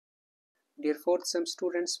Dear fourth sem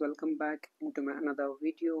students, welcome back into another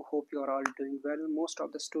video. Hope you are all doing well. Most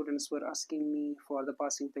of the students were asking me for the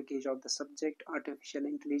passing package of the subject artificial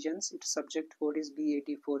intelligence. Its subject code is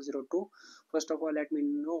BAD402. First of all, let me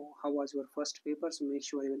know how was your first paper, so make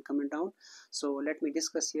sure you will comment down. So let me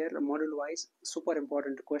discuss here model wise super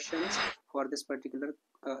important questions for this particular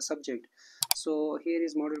subject. So here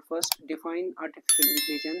is model first. Define artificial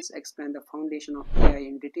intelligence, explain the foundation of AI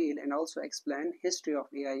in detail, and also explain history of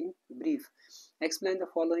AI in brief. Explain the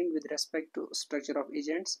following with respect to structure of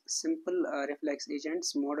agents: simple reflex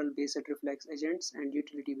agents, model based reflex agents, and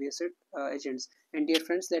utility based agents. And dear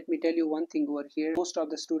friends, let me tell you one thing over here. Most of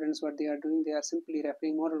the students, what they are doing, they are simply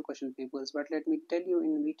referring model question papers, but let me tell you,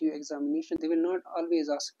 in VTU examination they will not always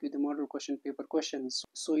ask you the model question paper questions,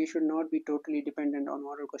 so you should not be totally dependent on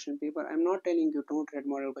model question paper. I'm not telling you don't read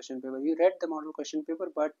model question paper. You read the model question paper,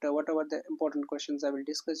 but whatever the important questions I will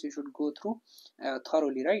discuss, you should go through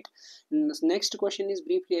thoroughly, right? Next question is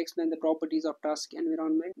briefly explain the properties of task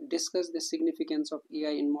environment, discuss the significance of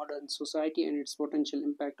AI in modern society and its potential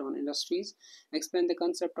impact on industries, explain the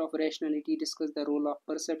concept of rationality, discuss the role of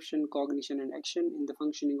perception, cognition, and action in the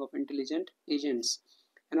functioning of intelligent agents.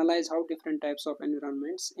 Analyze how different types of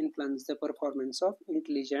environments influence the performance of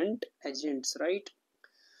intelligent agents, right?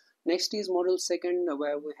 Next is model second,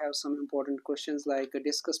 where we have some important questions like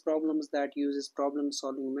discuss problems that uses problem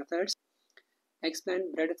solving methods,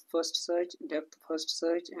 explain breadth first search, depth first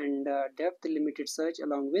search, and depth limited search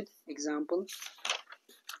along with example.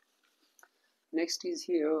 Next is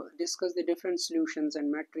here, discuss the different solutions and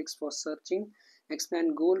metrics for searching,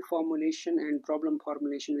 explain goal formulation and problem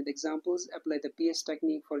formulation with examples, apply the PS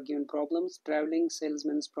technique for given problems, traveling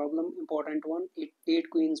salesman's problem, important one, eight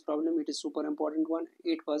queens problem, it is super important one,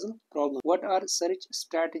 eight puzzle problem. What are search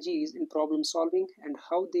strategies in problem solving and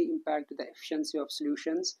how they impact the efficiency of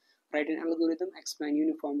solutions? Write an algorithm, explain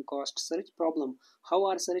uniform cost search problem. How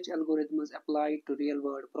are search algorithms applied to real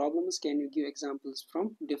world problems? Can you give examples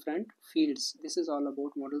from different fields? This is all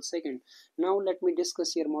about model second. Now let me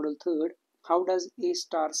discuss here model third. How does a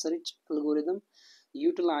star search algorithm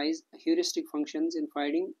utilize heuristic functions in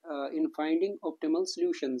finding optimal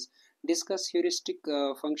solutions? Discuss heuristic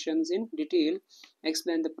functions in detail,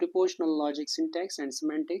 explain the propositional logic syntax and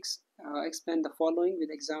semantics, explain the following with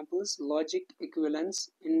examples: logic, equivalence,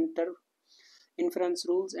 inference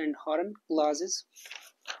rules, and Horn clauses.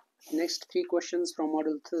 Next three questions from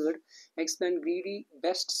model third. Explain greedy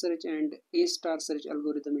best search and A star search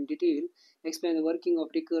algorithm in detail. Explain the working of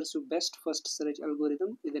recursive best first search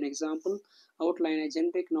algorithm with an example. Outline a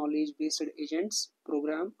generic knowledge based agents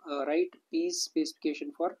program. Write P's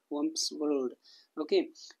specification for WUMP's world. Okay,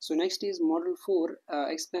 so next is model 4.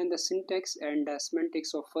 Explain the syntax and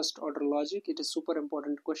semantics of first order logic. It is super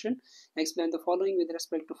important question. Explain the following with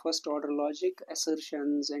respect to first order logic: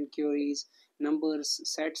 assertions and queries, numbers,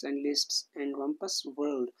 sets and lists, and WUMP's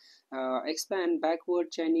world. Expand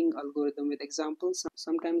backward chaining algorithm with examples.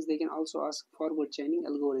 Sometimes they can also ask forward chaining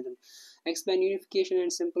algorithm. Explain unification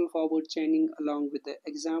and simple forward chaining along with the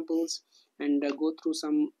examples, and go through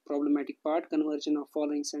some problematic part. Conversion of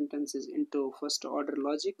following sentences into first order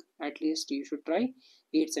logic. At least you should try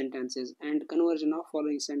 8 sentences. And conversion of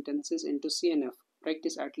following sentences into CNF.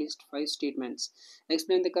 Practice at least 5 statements.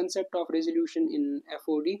 Explain the concept of resolution in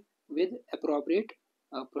FOD with appropriate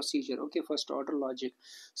procedure. Okay, first order logic.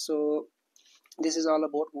 So this is all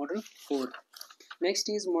about model 4. Next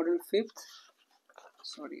is model 5th.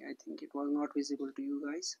 Sorry, I think it was not visible to you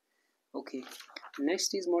guys. Okay,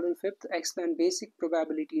 next is model 5th. Explain basic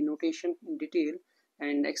probability notation in detail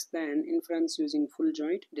and explain inference using full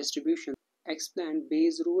joint distribution. Explain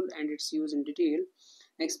Bayes rule and its use in detail.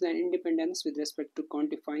 Explain independence with respect to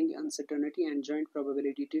quantifying uncertainty and joint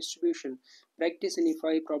probability distribution. Practice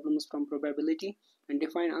unify problems from probability, and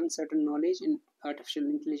define uncertain knowledge in artificial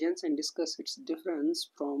intelligence and discuss its difference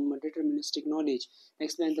from deterministic knowledge.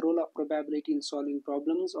 Explain the role of probability in solving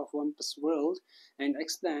problems of WUMP's world, and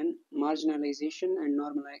explain marginalization and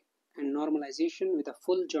normalization with a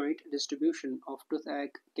full joint distribution of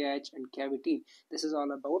toothache, catch, and cavity. This is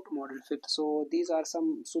all about model 5th. So these are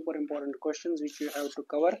some super important questions which you have to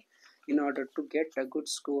cover in order to get a good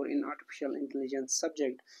score in artificial intelligence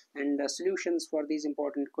subject, and solutions for these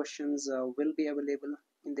important questions will be available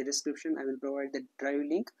in the description. I will provide the drive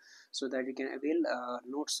link so that you can avail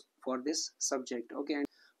notes for this subject. Okay, and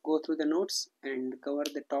go through the notes and cover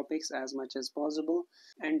the topics as much as possible,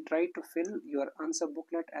 and try to fill your answer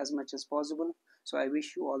booklet as much as possible. So I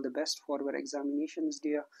wish you all the best for your examinations,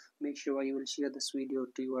 dear. Make sure you will share this video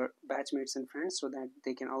to your batchmates and friends so that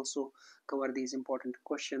they can also cover these important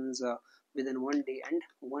questions within 1 day and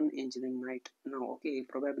one engineering night. Now, okay,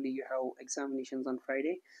 probably you have examinations on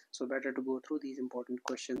Friday, so better to go through these important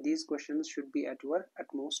questions. These questions should be at your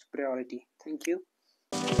utmost priority. Thank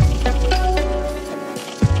you.